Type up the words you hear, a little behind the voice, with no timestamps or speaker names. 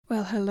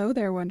Well, hello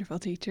there, wonderful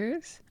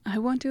teachers. I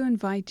want to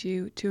invite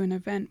you to an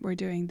event we're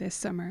doing this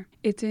summer.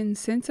 It's in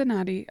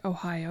Cincinnati,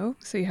 Ohio,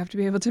 so you have to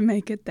be able to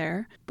make it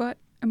there, but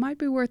it might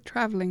be worth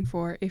traveling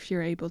for if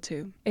you're able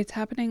to. It's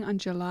happening on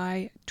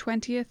July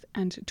 20th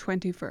and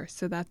 21st,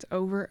 so that's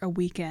over a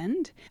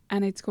weekend,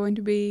 and it's going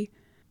to be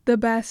the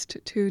best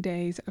 2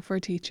 days for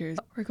teachers.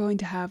 We're going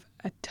to have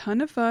a ton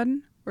of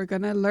fun. We're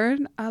going to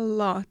learn a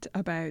lot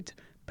about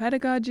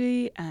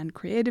pedagogy and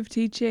creative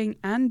teaching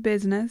and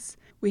business.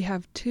 We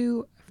have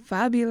 2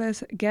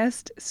 fabulous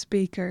guest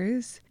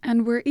speakers,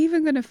 and we're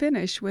even going to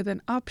finish with an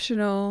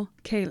optional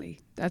ceilidh.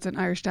 That's an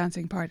Irish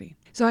dancing party.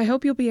 So I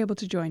hope you'll be able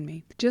to join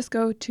me. Just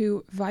go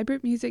to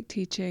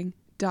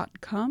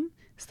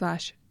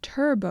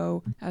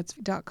vibrantmusicteaching.com/turbo. That's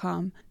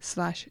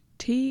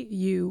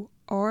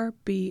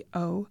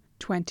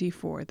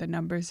 .com/TURBO24. The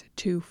number's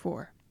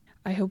 24.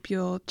 I hope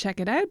you'll check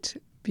it out,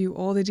 view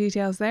all the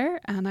details there,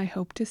 and I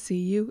hope to see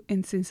you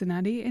in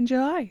Cincinnati in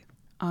July.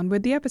 On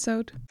with the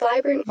episode.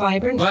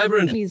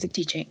 Vibrant music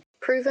teaching.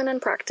 Proven and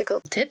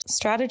practical Tips,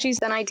 strategies,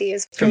 and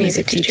ideas for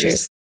music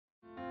teachers.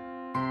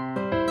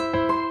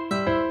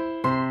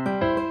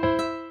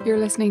 You're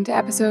listening to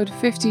episode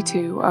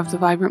 52 of the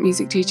Vibrant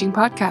Music Teaching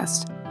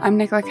Podcast. I'm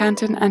Nicola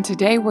Canton, and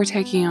today we're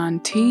taking on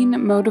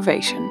teen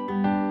motivation.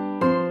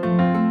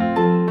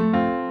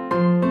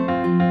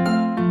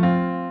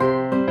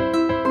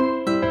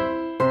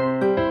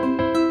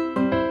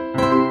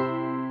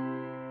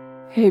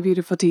 Hey,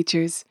 beautiful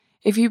teachers.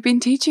 If you've been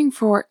teaching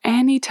for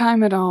any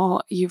time at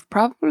all, you've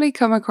probably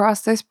come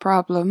across this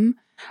problem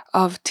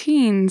of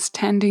teens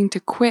tending to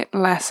quit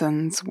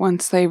lessons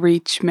once they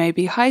reach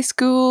maybe high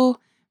school,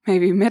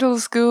 maybe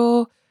middle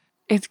school.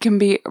 It can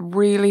be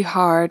really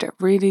hard,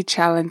 really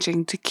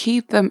challenging to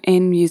keep them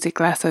in music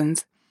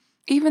lessons,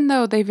 even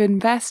though they've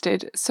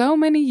invested so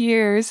many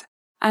years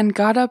and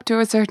got up to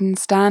a certain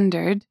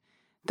standard.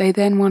 They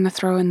then want to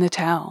throw in the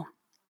towel.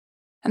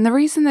 And the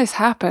reason this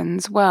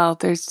happens, well,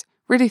 there's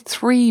really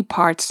 3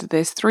 parts to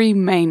this, 3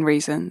 main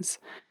reasons.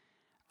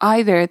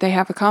 Either they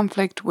have a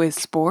conflict with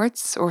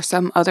sports or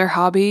some other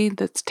hobby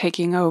that's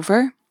taking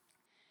over.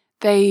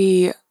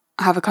 They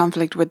have a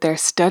conflict with their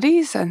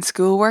studies and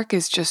schoolwork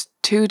is just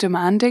too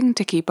demanding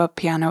to keep up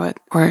piano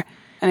or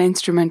an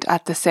instrument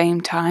at the same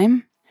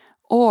time.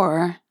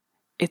 Or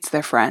it's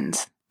their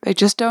friends. They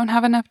just don't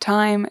have enough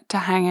time to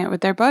hang out with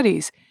their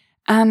buddies.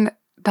 And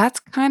that's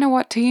kind of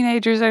what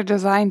teenagers are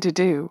designed to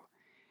do.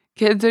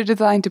 Kids are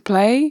designed to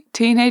play.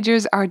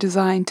 Teenagers are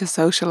designed to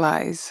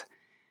socialize.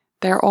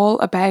 They're all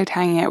about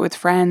hanging out with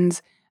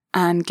friends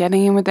and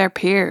getting in with their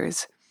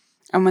peers.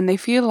 And when they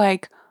feel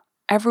like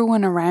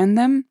everyone around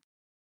them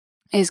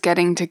is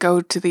getting to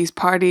go to these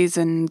parties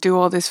and do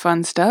all this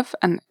fun stuff,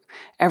 and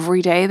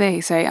every day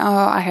they say,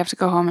 oh, I have to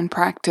go home and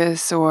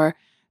practice, or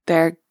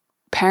their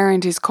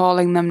parent is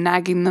calling them,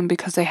 nagging them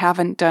because they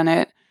haven't done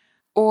it,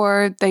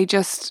 or they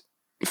just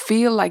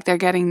feel like they're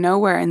getting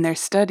nowhere in their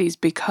studies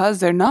because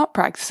they're not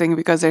practicing,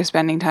 because they're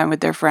spending time with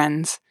their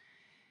friends.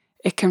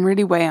 It can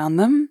really weigh on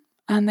them,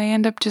 and they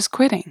end up just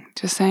quitting,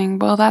 just saying,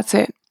 well, that's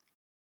it.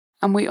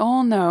 And we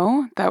all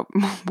know that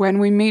when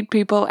we meet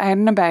people out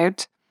and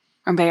about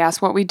and they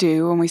ask what we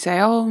do and we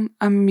say, oh,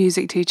 I'm a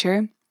music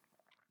teacher,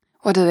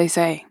 what do they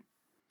say?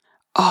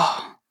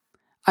 Oh,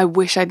 I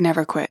wish I'd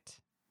never quit.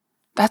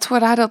 That's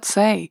what adults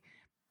say.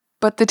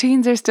 But the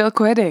teens are still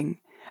quitting.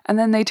 And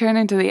then they turn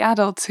into the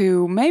adults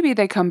who maybe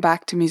they come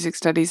back to music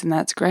studies and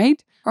that's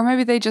great, or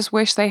maybe they just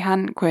wish they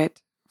hadn't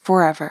quit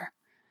forever.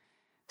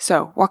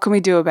 So what can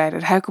we do about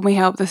it? How can we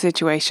help the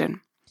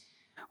situation?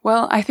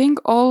 Well, I think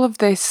all of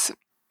this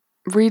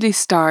really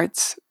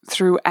starts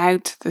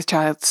throughout the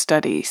child's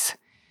studies.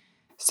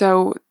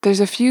 So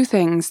there's a few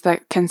things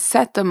that can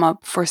set them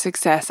up for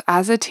success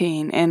as a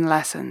teen in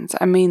lessons.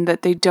 I mean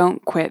that they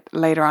don't quit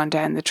later on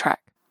down the track.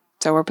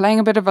 So we're playing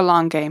a bit of a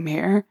long game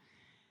here.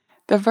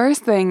 The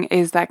first thing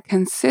is that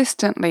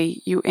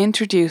consistently you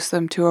introduce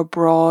them to a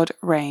broad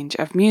range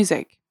of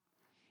music.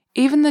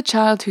 Even the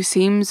child who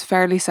seems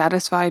fairly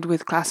satisfied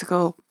with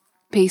classical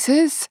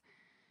pieces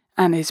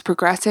and is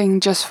progressing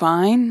just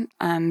fine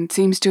and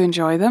seems to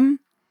enjoy them,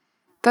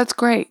 that's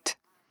great.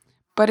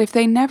 But if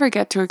they never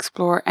get to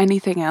explore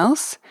anything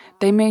else,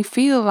 they may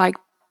feel like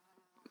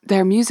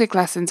their music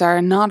lessons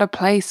are not a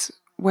place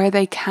where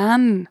they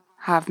can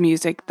have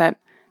music that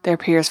their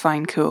peers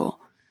find cool.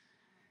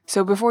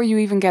 So before you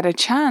even get a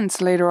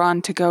chance later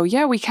on to go,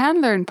 yeah, we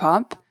can learn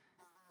pop,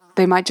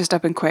 they might just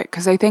up and quit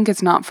because they think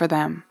it's not for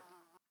them.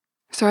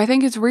 So I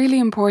think it's really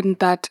important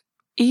that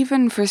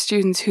even for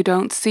students who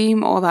don't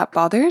seem all that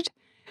bothered,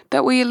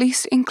 that we at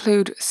least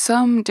include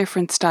some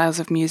different styles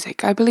of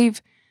music. I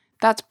believe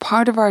that's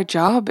part of our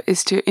job,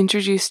 is to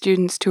introduce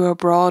students to a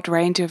broad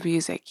range of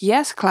music.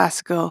 Yes,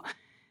 classical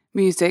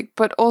music,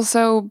 but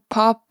also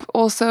pop,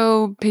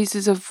 also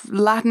pieces of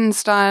Latin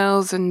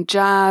styles and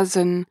jazz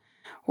and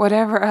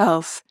whatever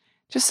else,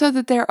 just so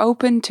that they're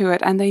open to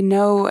it and they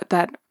know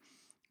that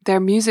their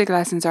music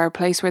lessons are a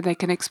place where they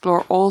can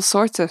explore all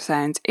sorts of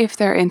sounds if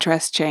their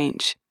interests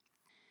change.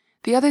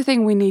 The other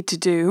thing we need to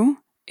do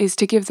is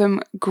to give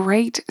them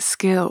great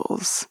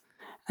skills.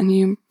 And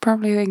you're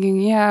probably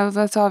thinking, yeah,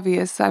 that's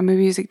obvious. I'm a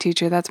music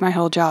teacher. That's my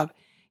whole job.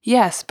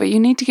 Yes, but you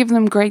need to give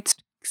them great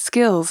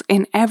skills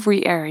in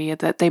every area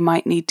that they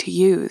might need to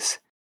use.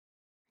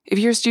 If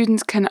your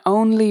students can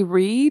only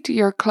read,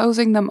 you're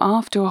closing them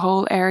off to a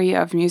whole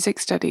area of music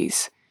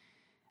studies.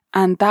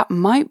 And that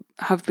might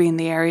have been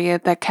the area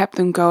that kept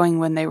them going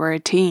when they were a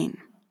teen.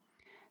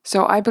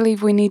 So I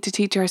believe we need to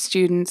teach our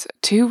students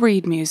to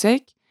read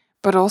music,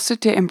 but also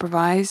to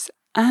improvise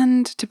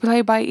and to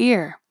play by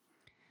ear.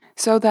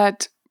 So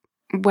that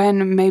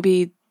when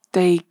maybe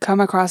they come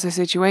across a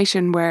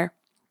situation where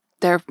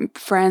their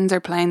friends are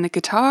playing the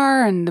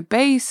guitar and the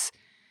bass,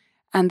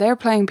 and they're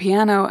playing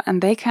piano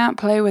and they can't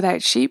play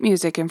without sheet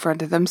music in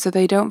front of them, so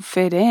they don't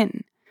fit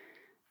in,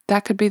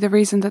 that could be the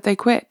reason that they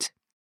quit.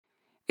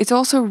 It's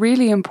also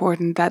really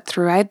important that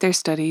throughout their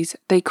studies,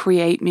 they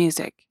create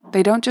music.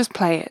 They don't just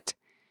play it,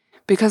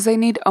 because they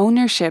need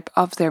ownership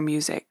of their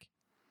music.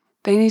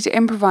 They need to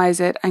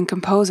improvise it and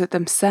compose it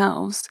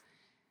themselves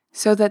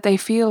so that they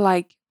feel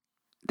like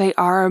they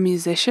are a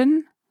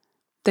musician.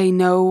 They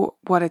know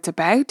what it's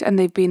about and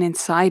they've been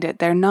inside it.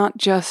 They're not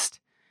just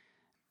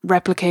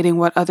replicating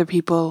what other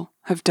people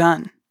have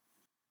done.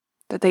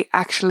 That they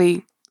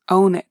actually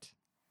own it,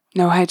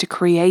 know how to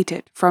create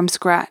it from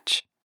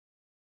scratch.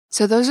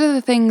 So those are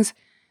the things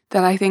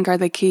that I think are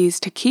the keys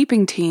to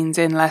keeping teens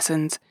in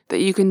lessons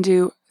that you can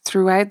do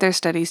throughout their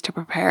studies to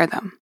prepare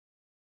them.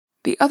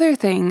 The other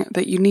thing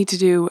that you need to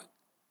do,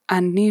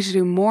 and need to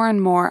do more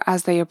and more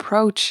as they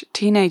approach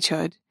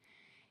teenagehood,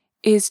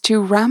 is to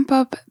ramp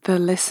up the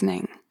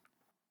listening.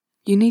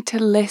 You need to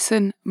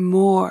listen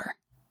more,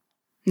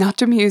 not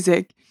to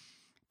music,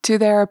 to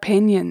their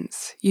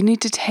opinions. You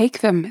need to take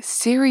them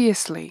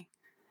seriously.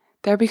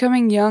 They're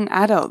becoming young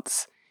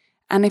adults,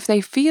 and if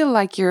they feel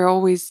like you're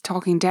always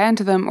talking down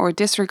to them or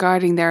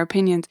disregarding their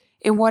opinions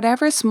in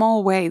whatever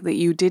small way that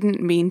you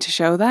didn't mean to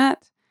show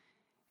that,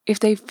 if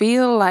they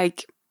feel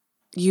like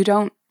you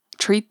don't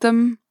treat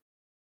them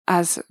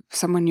as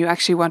someone you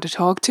actually want to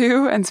talk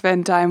to and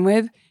spend time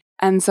with,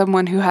 and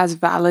someone who has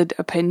valid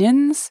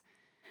opinions,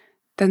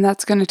 then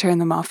that's going to turn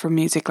them off from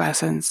music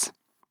lessons.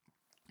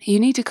 You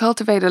need to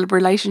cultivate a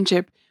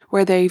relationship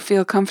where they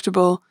feel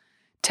comfortable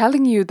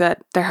telling you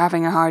that they're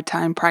having a hard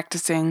time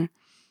practicing,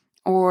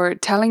 or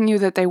telling you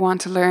that they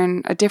want to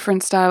learn a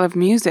different style of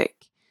music,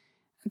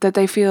 that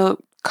they feel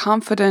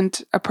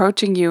confident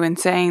approaching you and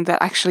saying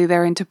that actually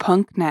they're into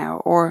punk now,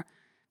 or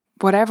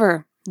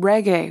whatever,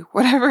 reggae,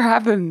 whatever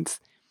happens.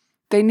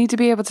 They need to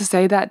be able to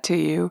say that to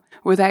you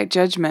without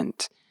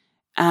judgment,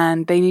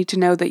 and they need to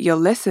know that you'll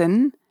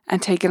listen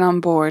and take it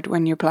on board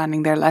when you're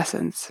planning their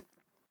lessons.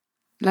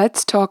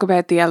 Let's talk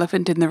about the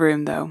elephant in the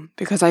room though,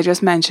 because I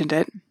just mentioned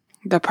it,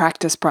 the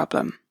practice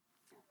problem.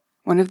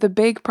 One of the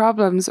big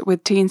problems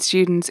with teen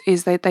students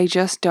is that they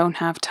just don't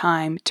have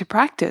time to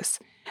practice,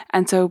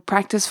 and so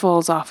practice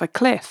falls off a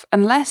cliff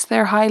unless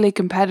they're highly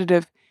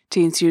competitive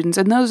teen students,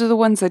 and those are the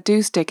ones that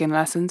do stick in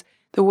lessons,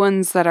 the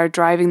ones that are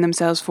driving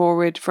themselves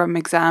forward from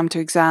exam to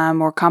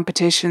exam or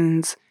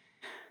competitions.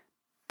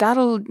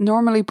 That'll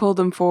normally pull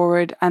them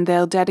forward and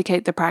they'll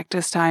dedicate the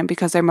practice time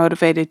because they're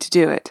motivated to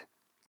do it.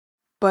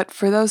 But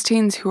for those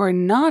teens who are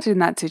not in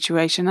that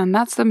situation, and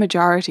that's the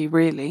majority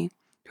really,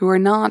 who are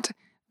not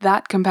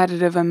that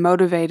competitive and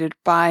motivated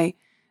by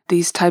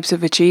these types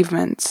of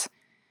achievements,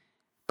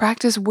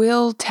 practice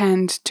will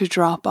tend to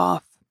drop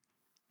off.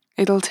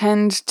 It'll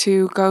tend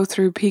to go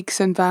through peaks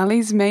and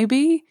valleys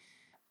maybe,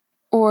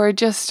 or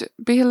just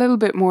be a little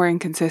bit more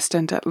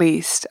inconsistent at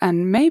least,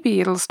 and maybe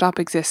it'll stop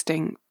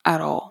existing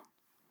at all.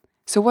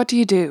 So what do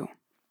you do?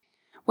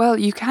 Well,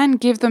 you can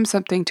give them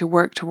something to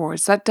work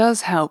towards. That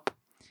does help.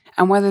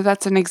 And whether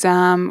that's an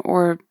exam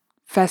or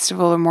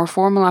festival or more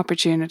formal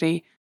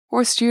opportunity,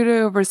 or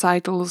studio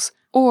recitals,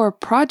 or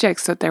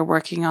projects that they're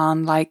working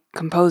on, like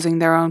composing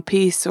their own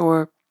piece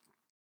or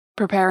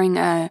preparing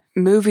a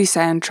movie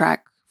soundtrack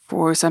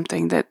for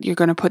something that you're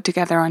going to put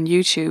together on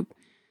YouTube,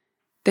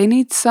 they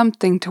need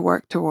something to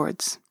work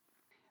towards.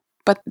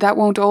 But that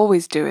won't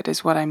always do it,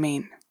 is what I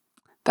mean.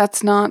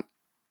 That's not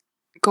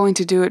going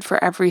to do it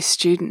for every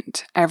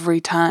student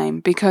every time,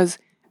 because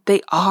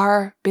they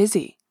are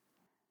busy.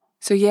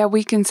 So yeah,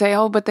 we can say,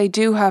 oh, but they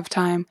do have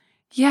time.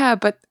 Yeah,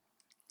 but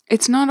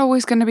it's not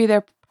always going to be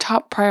their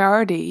top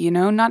priority, you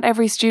know? Not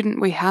every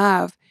student we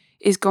have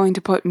is going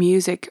to put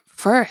music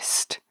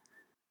first.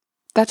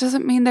 That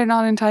doesn't mean they're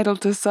not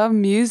entitled to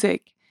some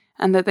music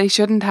and that they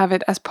shouldn't have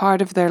it as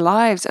part of their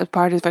lives, as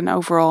part of an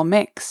overall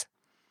mix.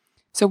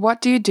 So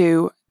what do you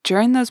do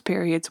during those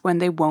periods when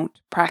they won't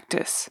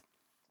practice?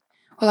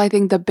 Well, I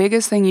think the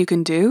biggest thing you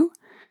can do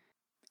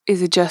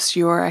is adjust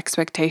your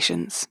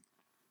expectations.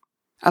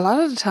 A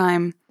lot of the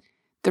time,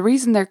 the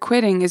reason they're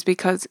quitting is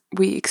because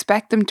we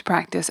expect them to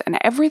practice and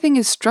everything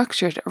is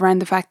structured around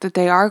the fact that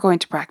they are going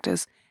to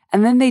practice,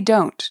 and then they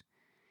don't.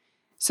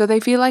 So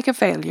they feel like a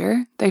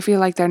failure, they feel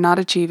like they're not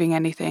achieving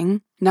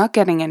anything, not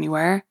getting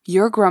anywhere.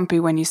 You're grumpy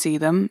when you see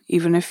them,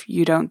 even if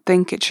you don't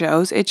think it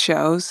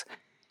shows,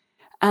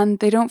 and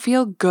they don't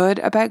feel good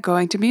about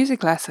going to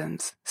music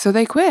lessons, so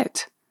they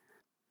quit.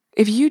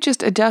 If you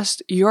just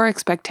adjust your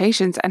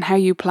expectations and how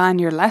you plan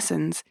your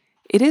lessons,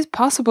 it is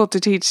possible to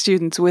teach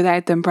students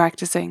without them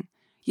practicing.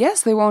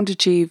 Yes, they won't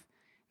achieve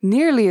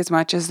nearly as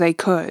much as they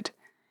could,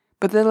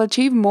 but they'll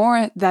achieve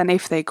more than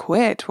if they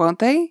quit, won't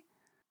they?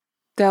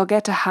 They'll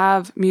get to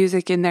have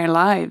music in their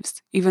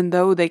lives, even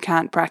though they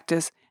can't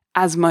practice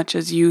as much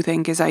as you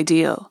think is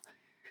ideal.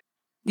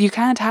 You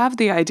can't have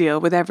the ideal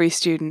with every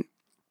student.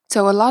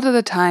 So a lot of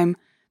the time,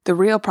 the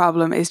real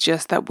problem is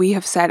just that we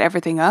have set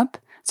everything up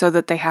so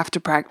that they have to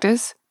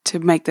practice to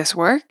make this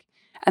work,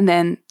 and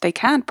then they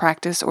can't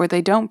practice or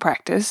they don't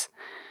practice,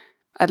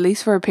 at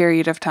least for a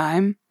period of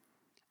time.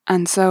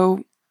 And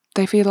so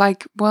they feel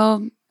like,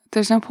 well,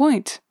 there's no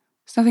point.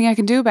 There's nothing I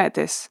can do about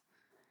this.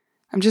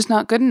 I'm just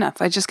not good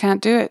enough. I just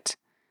can't do it.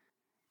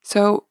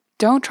 So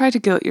don't try to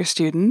guilt your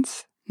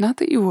students. Not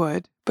that you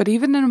would, but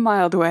even in a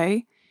mild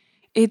way,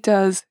 it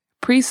does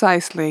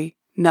precisely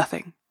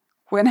nothing.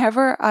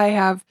 Whenever I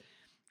have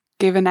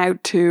given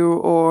out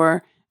to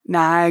or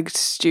nagged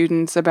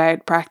students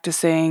about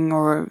practicing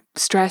or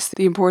stressed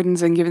the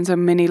importance and given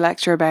some mini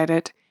lecture about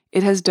it,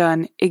 it has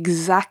done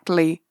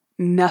exactly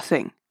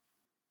nothing.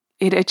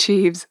 It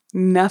achieves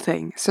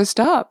nothing. So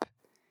stop.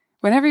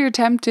 Whenever you're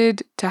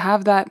tempted to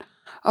have that,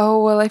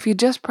 oh, well, if you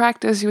just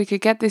practice, we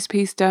could get this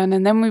piece done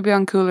and then we'd be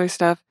on cooler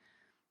stuff.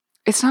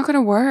 It's not going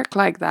to work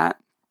like that.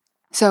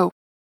 So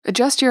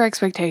adjust your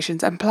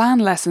expectations and plan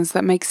lessons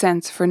that make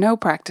sense for no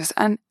practice.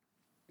 And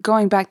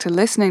going back to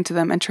listening to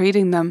them and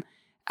treating them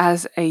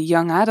as a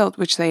young adult,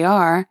 which they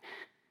are,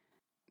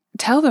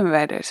 tell them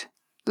about it.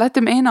 Let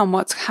them in on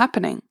what's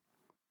happening.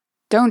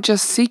 Don't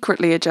just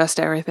secretly adjust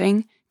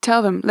everything.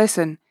 Tell them,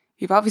 listen,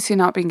 you've obviously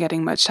not been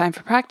getting much time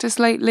for practice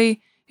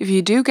lately. If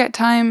you do get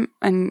time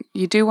and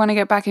you do want to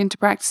get back into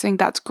practicing,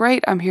 that's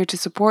great. I'm here to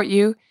support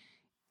you.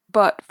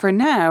 But for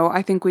now,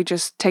 I think we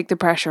just take the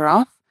pressure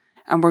off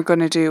and we're going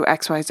to do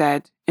X, Y,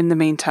 Z in the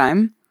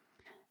meantime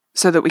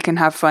so that we can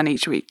have fun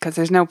each week, because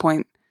there's no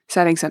point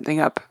setting something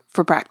up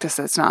for practice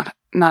that's not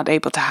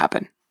able to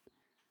happen.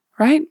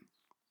 Right?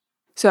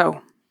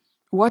 So,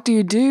 what do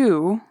you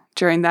do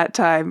during that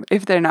time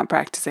if they're not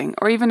practicing?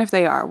 Or even if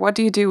they are, what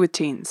do you do with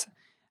teens?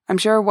 I'm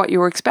sure what you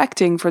were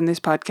expecting from this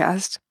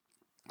podcast,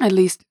 at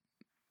least,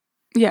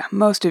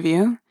 most of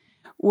you,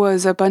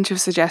 was a bunch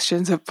of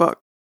suggestions of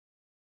books.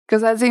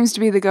 Because that seems to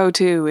be the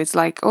go-to. It's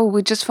like, oh,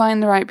 we just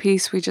find the right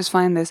piece, we just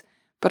find this.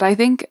 But I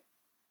think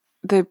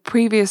the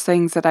previous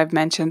things that I've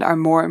mentioned are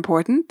more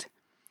important.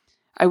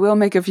 I will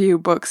make a few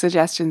book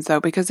suggestions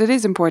though, because it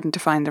is important to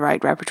find the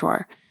right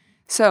repertoire.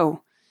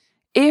 So,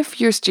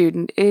 if your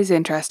student is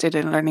interested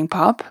in learning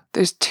pop,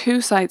 there's 2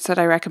 sites that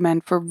I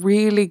recommend for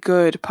really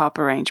good pop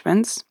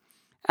arrangements.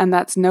 And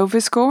that's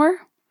Novascore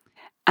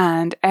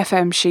and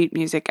FM Sheet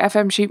Music.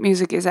 FM Sheet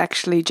Music is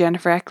actually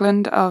Jennifer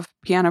Eklund of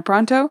Piano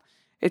Pronto.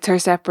 It's her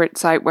separate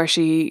site where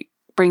she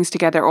brings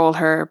together all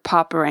her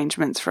pop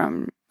arrangements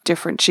from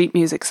different sheet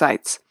music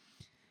sites.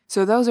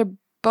 So those are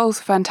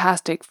both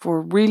fantastic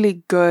for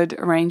really good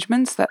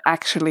arrangements that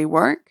actually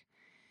work.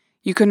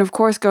 You can, of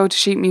course, go to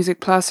Sheet Music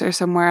Plus or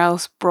somewhere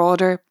else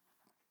broader.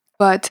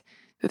 But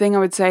the thing I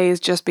would say is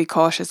just be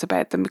cautious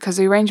about them, because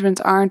the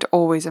arrangements aren't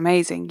always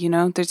amazing.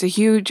 There's a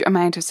huge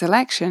amount of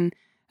selection,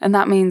 and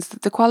that means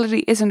that the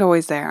quality isn't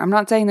always there. I'm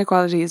not saying the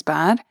quality is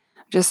bad.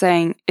 Just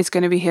saying it's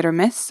going to be hit or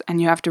miss,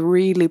 and you have to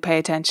really pay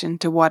attention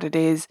to what it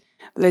is,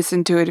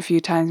 listen to it a few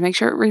times, make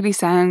sure it really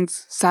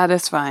sounds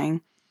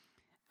satisfying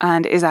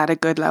and is at a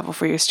good level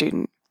for your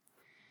student.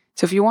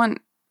 So if you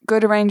want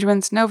good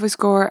arrangements,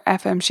 Novascore,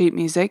 FM Sheet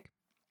Music.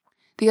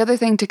 The other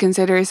thing to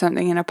consider is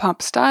something in a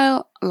pop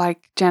style,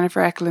 like Jennifer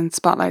Eklund's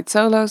Spotlight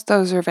Solos.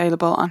 Those are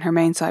available on her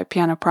main site,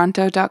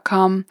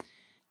 pianopronto.com,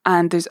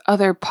 and there's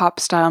other pop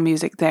style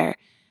music there.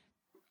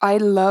 I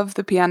love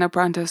the Piano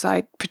Pronto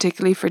site,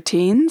 particularly for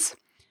teens,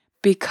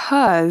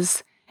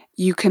 because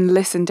you can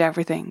listen to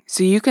everything.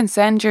 So you can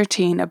send your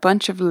teen a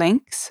bunch of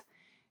links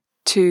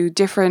to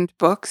different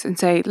books and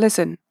say,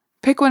 listen,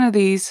 pick one of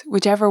these,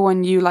 whichever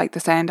one you like the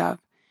sound of.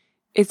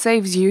 It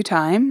saves you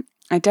time.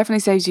 It definitely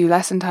saves you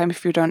lesson time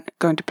if you're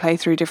going to play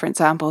through different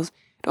samples.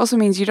 It also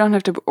means you don't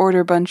have to order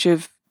a bunch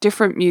of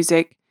different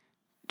music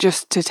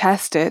just to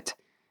test it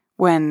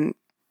when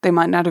they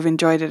might not have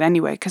enjoyed it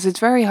anyway, because it's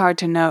very hard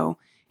to know.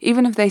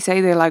 Even if they say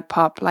they like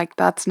pop, like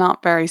that's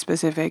not very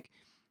specific.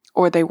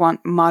 Or they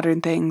want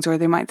modern things, or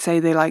they might say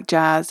they like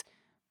jazz,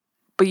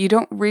 but you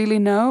don't really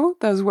know.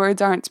 Those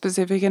words aren't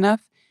specific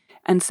enough,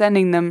 and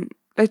sending them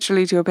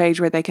literally to a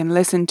page where they can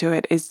listen to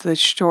it is the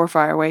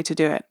surefire way to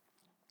do it.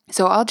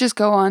 So I'll just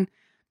go on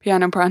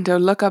Piano Pronto,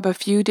 look up a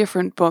few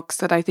different books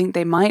that I think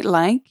they might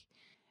like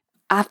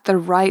at the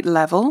right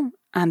level,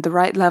 and the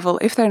right level,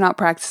 if they're not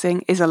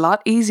practicing, is a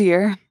lot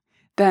easier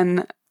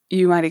than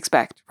you might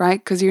expect,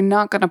 right? Because you're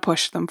not going to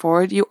push them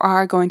forward. You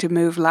are going to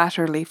move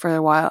laterally for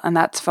a while, and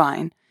that's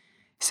fine.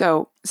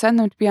 So send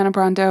them to Piano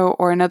Pronto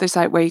or another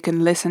site where you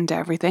can listen to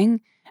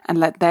everything and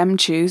let them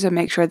choose and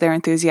make sure they're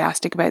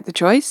enthusiastic about the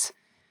choice.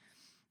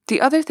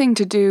 The other thing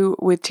to do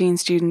with teen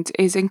students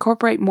is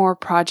incorporate more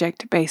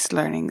project-based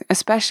learning,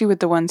 especially with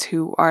the ones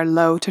who are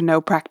low to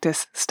no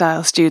practice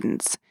style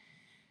students.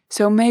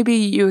 So maybe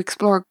you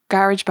explore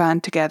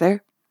GarageBand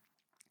together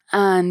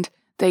and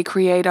they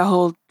create a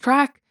whole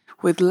track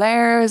with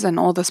layers and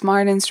all the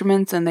smart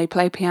instruments, and they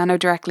play piano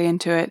directly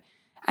into it,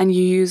 and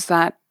you use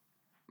that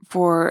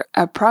for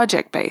a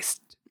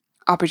project-based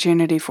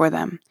opportunity for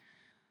them.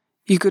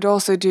 You could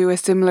also do a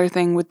similar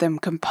thing with them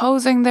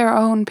composing their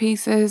own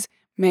pieces.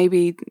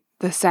 Maybe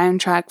the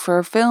soundtrack for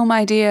a film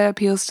idea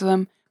appeals to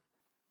them.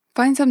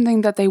 Find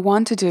something that they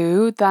want to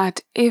do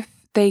that if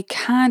they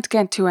can't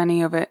get to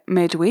any of it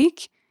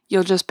midweek,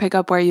 you'll just pick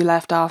up where you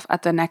left off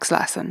at the next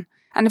lesson.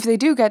 And if they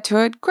do get to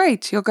it,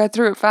 great, you'll get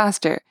through it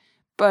faster.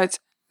 But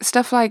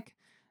stuff like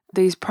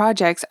these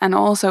projects and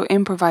also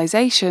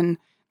improvisation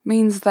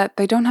means that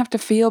they don't have to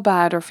feel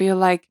bad or feel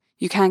like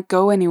you can't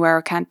go anywhere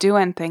or can't do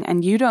anything,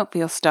 and you don't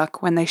feel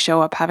stuck when they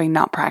show up having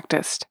not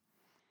practiced.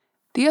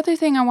 The other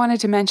thing I wanted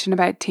to mention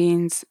about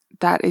teens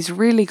that is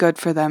really good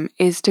for them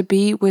is to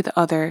be with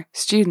other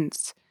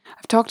students.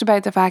 I've talked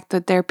about the fact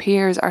that their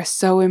peers are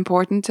so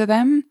important to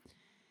them.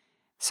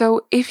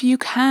 So if you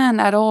can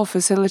at all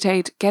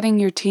facilitate getting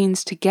your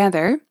teens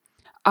together,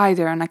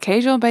 either on an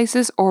occasional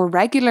basis or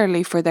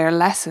regularly for their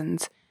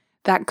lessons,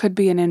 that could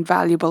be an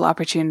invaluable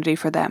opportunity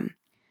for them.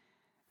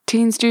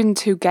 Teen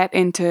students who get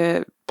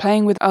into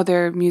playing with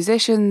other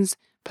musicians,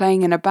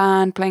 playing in a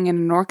band, playing in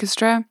an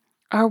orchestra,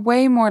 are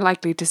way more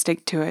likely to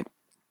stick to it.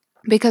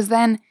 Because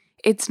then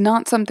it's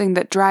not something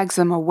that drags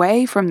them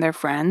away from their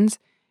friends.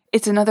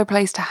 It's another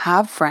place to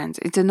have friends.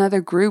 It's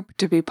another group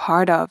to be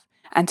part of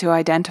and to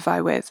identify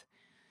with.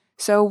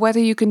 So whether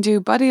you can do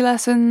buddy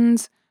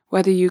lessons,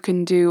 whether you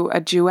can do a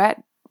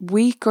duet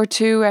week or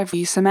two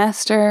every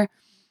semester,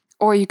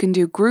 or you can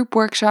do group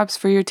workshops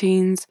for your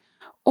teens,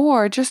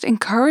 or just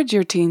encourage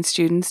your teen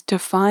students to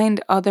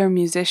find other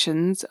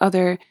musicians,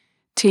 other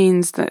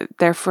teens,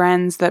 their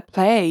friends that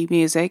play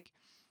music,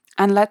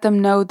 and let them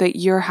know that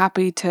you're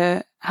happy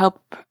to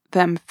help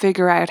them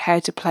figure out how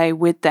to play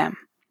with them,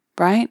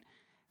 right?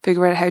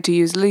 Figure out how to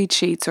use lead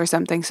sheets or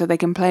something so they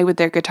can play with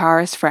their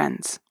guitarist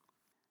friends.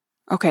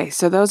 Okay,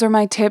 so those are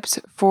my tips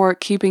for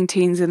keeping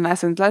teens in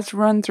lessons. Let's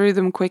run through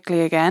them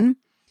quickly again.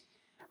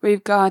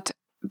 We've got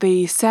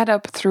the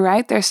setup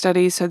throughout their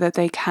studies so that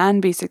they can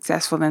be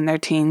successful in their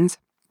teens,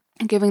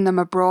 giving them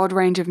a broad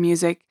range of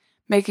music,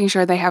 making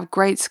sure they have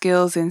great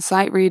skills in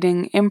sight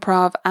reading,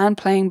 improv, and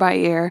playing by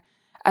ear,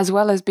 as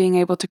well as being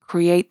able to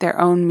create their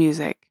own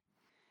music.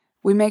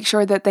 We make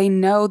sure that they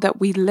know that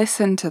we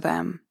listen to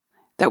them,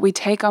 that we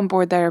take on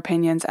board their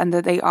opinions, and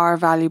that they are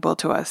valuable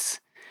to us.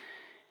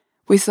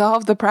 We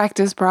solve the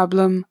practice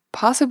problem,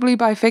 possibly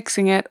by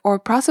fixing it, or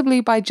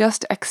possibly by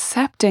just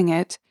accepting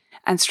it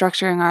and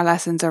structuring our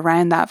lessons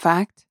around that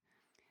fact.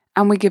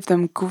 And we give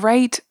them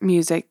great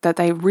music that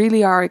they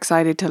really are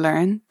excited to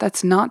learn,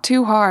 that's not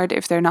too hard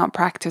if they're not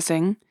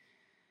practicing,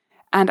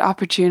 and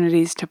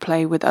opportunities to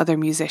play with other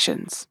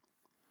musicians.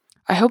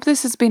 I hope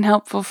this has been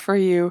helpful for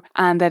you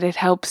and that it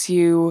helps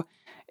you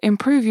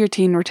improve your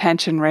teen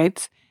retention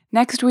rates.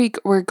 Next week,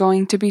 we're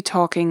going to be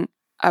talking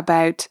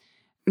about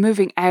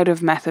moving out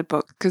of method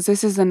books, because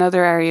this is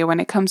another area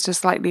when it comes to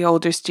slightly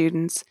older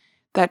students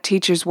that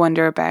teachers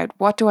wonder about.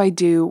 What do I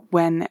do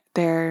when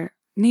they're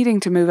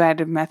needing to move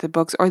out of method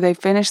books or they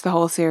finish the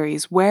whole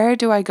series? Where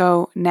do I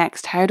go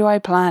next? How do I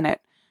plan it?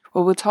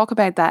 Well, we'll talk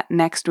about that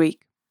next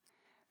week.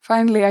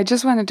 Finally, I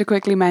just wanted to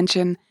quickly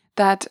mention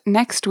that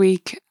next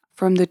week,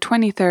 from the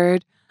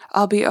 23rd,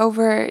 I'll be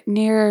over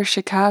near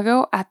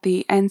Chicago at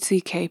the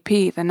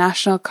NCKP, the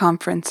National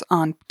Conference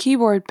on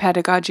Keyboard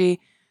Pedagogy.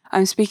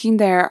 I'm speaking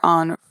there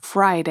on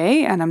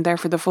Friday, and I'm there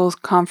for the full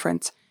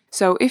conference.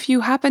 So if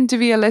you happen to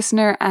be a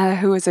listener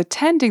who is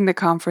attending the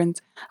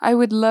conference, I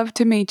would love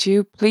to meet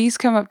you. Please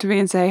come up to me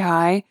and say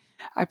hi.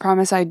 I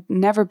promise I'd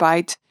never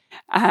bite,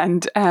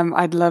 and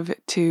I'd love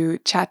to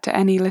chat to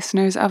any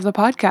listeners of the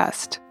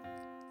podcast.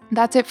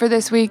 That's it for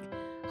this week.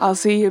 I'll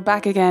see you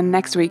back again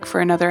next week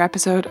for another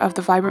episode of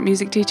the Vibrant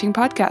Music Teaching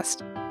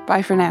Podcast.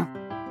 Bye for now.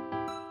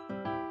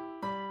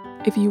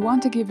 If you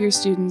want to give your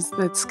students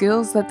the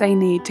skills that they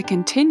need to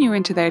continue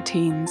into their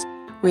teens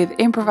with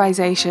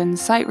improvisation,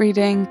 sight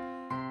reading,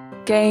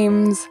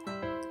 games,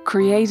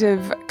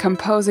 creative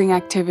composing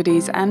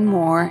activities, and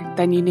more,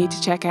 then you need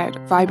to check out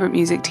Vibrant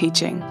Music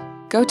Teaching.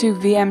 Go to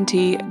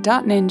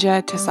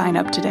vmt.ninja to sign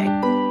up today.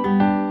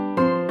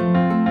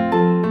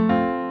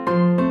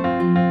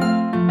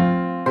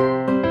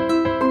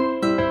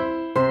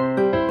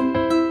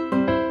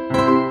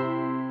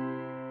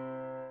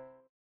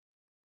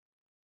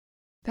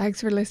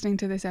 Thanks for listening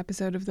to this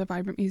episode of the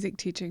Vibrant Music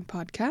Teaching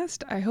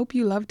Podcast. I hope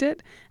you loved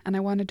it, and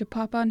I wanted to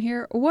pop on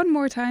here one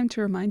more time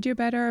to remind you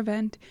about our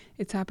event.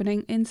 It's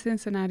happening in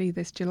Cincinnati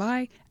this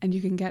July, and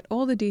you can get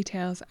all the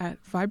details at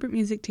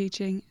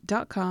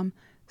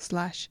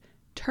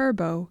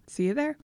vibrantmusicteaching.com/turbo. See you there.